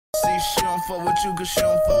see she don't fuck with you cause she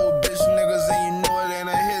don't fuck with bitch niggas, and you know it ain't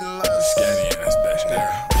a hidden love. Scanny ass bitch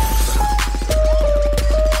there.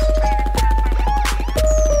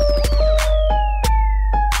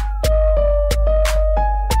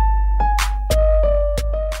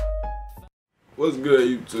 What's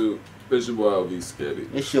good, YouTube? It's your boy LV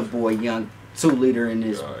Sketty. It's your boy Young 2 Liter in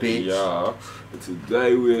this bitch. Yeah. And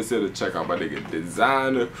today we here to check out my nigga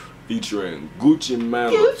Desiigner featuring Gucci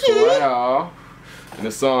Mane. Wow. And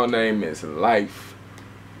the song name is Life.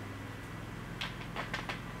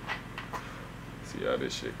 See how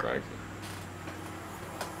this shit cranking.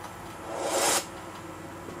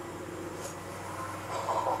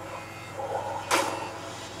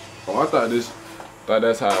 Oh, I thought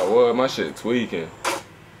that's how it was. My shit tweaking.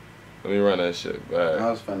 Let me run that shit back. I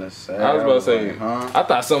was finna say. I was about to say, like, huh? I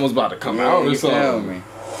thought something was about to come out or something. Me.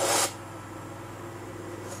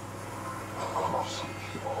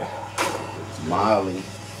 Molly.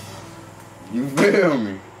 You feel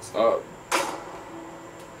me? Stop.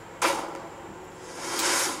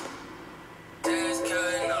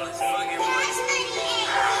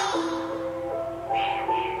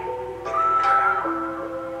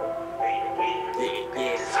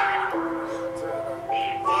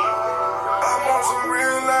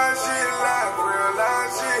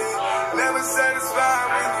 Satisfied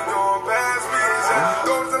when you going past me.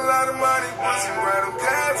 Goes a lot of money, but some random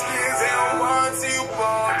caskets. They don't want to see you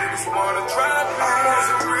ball, they just want to try me. I'm on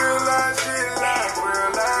some real life shit, like real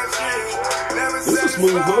life shit. Never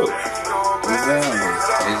smooth hook.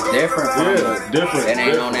 It's different from different. It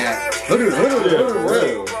ain't on that.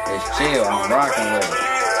 It's chill, I'm rocking with it.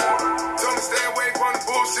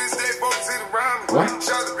 What?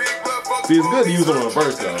 See, it's good to use it on a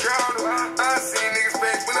verse though.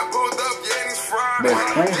 But it's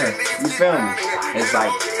cleaner, you feel me? It's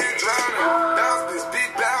like oh,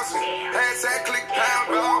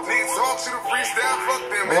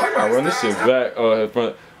 I gotta run this shit back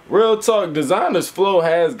front. Real talk, Designer's flow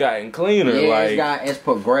has gotten cleaner. Yeah, like it's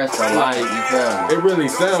progressed a lot, you feel me? It really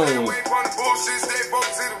sounds.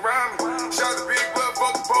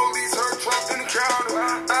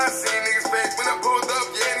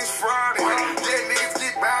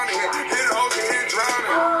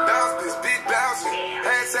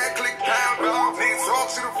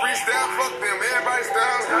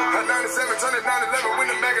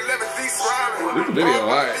 This video,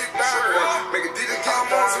 alright.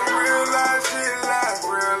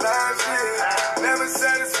 Never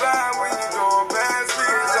satisfied when you going past me.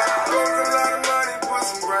 Goes a lot of money, put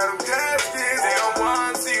some random caskets. They don't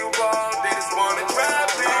want to see you ball, they just want to trap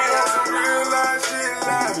me. Some real life shit,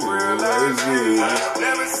 like real life shit.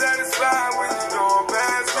 Never satisfied when you going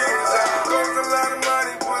past me. Goes a lot of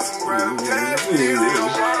money, put some random caskets. They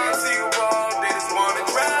don't want to see you ball, they just want to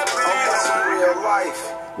trap me. Some real life.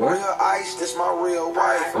 What? Real ice, this my real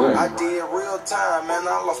wife. I did real time, man,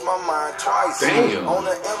 I lost my mind twice. Damn. On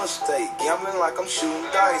the interstate, gambling like I'm shooting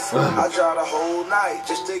dice. I drive the whole night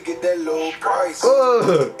just to get that low price.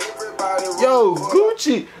 Everybody Yo,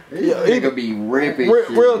 Gucci. Yeah, he could be ripping.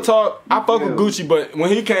 Real talk, I fuck with Gucci, but when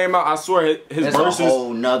he came out, I swear his verses. A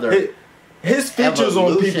whole nother. His features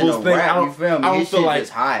on people's thing, I don't feel like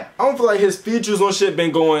high. I don't feel like his features on shit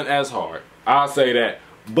been going as hard. I'll say that.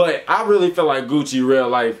 But I really feel like Gucci real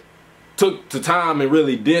life took the time and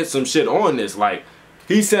really did some shit on this. Like,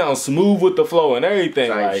 he sounds smooth with the flow and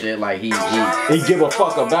everything. Like shit, like he give a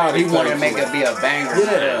fuck about it. He want to make it be a banger.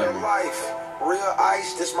 life. Real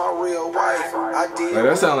ice, this my real wife. I did like,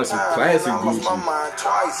 that sounds like some classic Gucci. My mind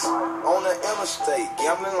twice. On the interstate,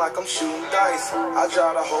 gambling like I'm shooting dice. I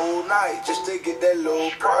drive the whole night just to get that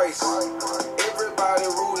low price. Everybody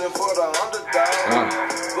rooting for the underdog.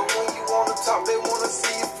 But when you on the top, they wanna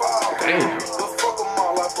see you fall. Damn. But fuck them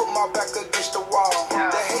all, I put my back against the wall.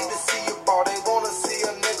 They hate to see you ball, they wanna see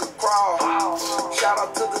a nigga crawl. Shout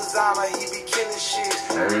out to Desiigner, he be killing shit.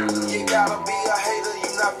 You gotta be a hater,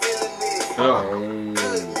 you not feeling it.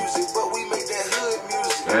 Good music, but we make that hood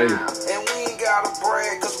music. And we ain't gotta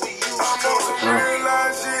brag, cause we used to real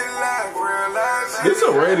life shit, like real life shit. This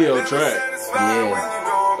a radio track. Yeah.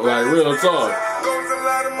 Like, real talk.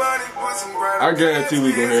 I guarantee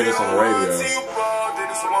we gonna hear this on the radio.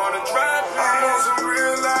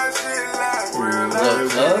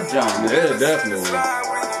 Yeah, definitely.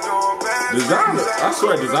 Desiigner, I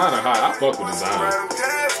swear Desiigner hot. I fuck with Desiigner.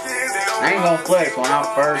 I ain't gonna flex when I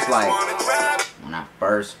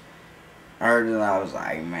first I heard it, I was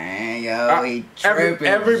like, man, yo, he tripping.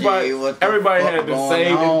 Everybody had the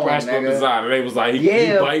same impression of Desiigner. They was like, he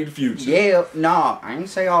biting Future. Yeah, nah, I ain't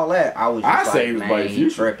say all that. I was just say he was biting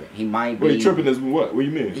Future. Tripping. He might be. What, he tripping is what? What do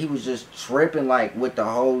you mean? He was just tripping, like, with the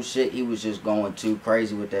whole shit. He was just going too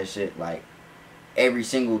crazy with that shit. Like, every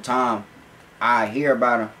single time I hear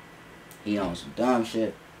about him, he on some dumb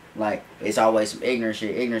shit. Like, it's always some ignorant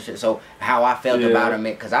shit. So, how I felt about him,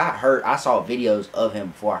 because I saw videos of him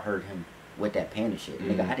before I heard him with that panda shit.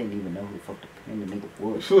 Nigga, I didn't even know who the fuck the panda nigga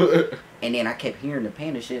was. And then I kept hearing the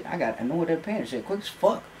panda shit. I know what that panda shit quick as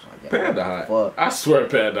fuck. Like, Panda Hot. Fuck. I swear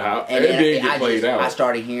Panda Hot. And then it get played out. I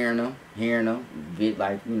started hearing him,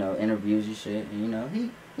 like, you know, interviews and shit. And, you know,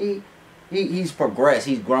 he's progressed.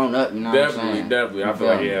 He's grown up, you know what I'm saying? Definitely. I feel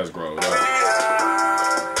like he has grown up.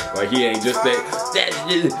 Like, he ain't just that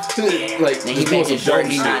like, and he making sure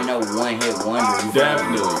he not no one-hit wonder.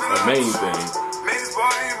 Definitely. A main thing.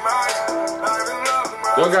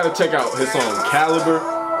 Y'all gotta check out his song Caliber.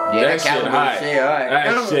 Yeah, that shit hot.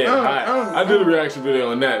 That shit hot. I did a reaction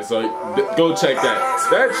video on that, so go check that.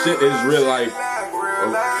 That shit is real life.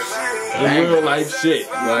 Real life shit.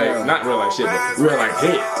 Like, not real life shit, but real life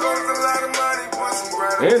hit.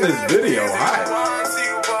 And this video hot.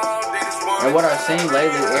 And what I've seen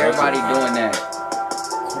lately, everybody doing that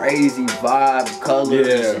crazy vibe,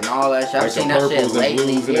 colors, and all that shit. I've seen that shit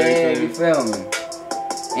lately. Yeah, you feel me?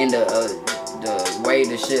 And the way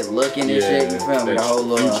the shit looking and shit, you feel me? The whole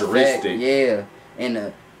little futuristic effect, and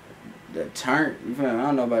the turn, you feel me? I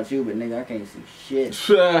don't know about you, but nigga, I can't see shit.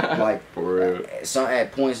 Like, for real.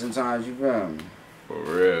 At points and times, you feel me? For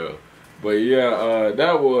real. But yeah,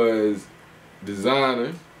 that was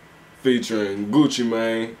Desiigner featuring Gucci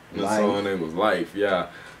Mane. The song name was Life. Yeah.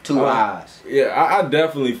 Two Eyes. Yeah, I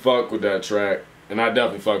definitely fuck with that track, and I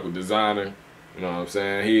definitely fuck with Desiigner. You know what I'm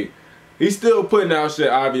saying? He's still putting out shit,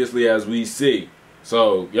 obviously, as we see.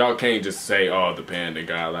 So, y'all can't just say, oh, the Panda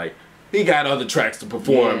guy. Like, he got other tracks to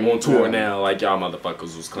perform on tour now, like y'all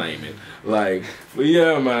motherfuckers was claiming. Like, but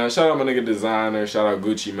yeah, man. Shout out my nigga Desiigner. Shout out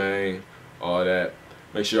Gucci Mane. All that.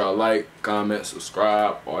 Make sure y'all like, comment,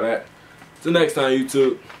 subscribe, all that. Till next time,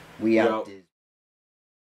 YouTube. We out.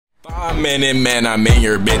 5 minute man, I'm in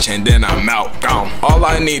your bitch and then I'm out, gone. All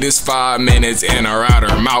I need is 5 minutes in or out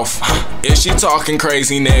her mouth. If she talking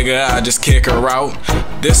crazy, nigga, I just kick her out.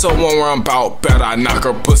 This a one where I'm bout, bet I knock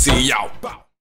her pussy out.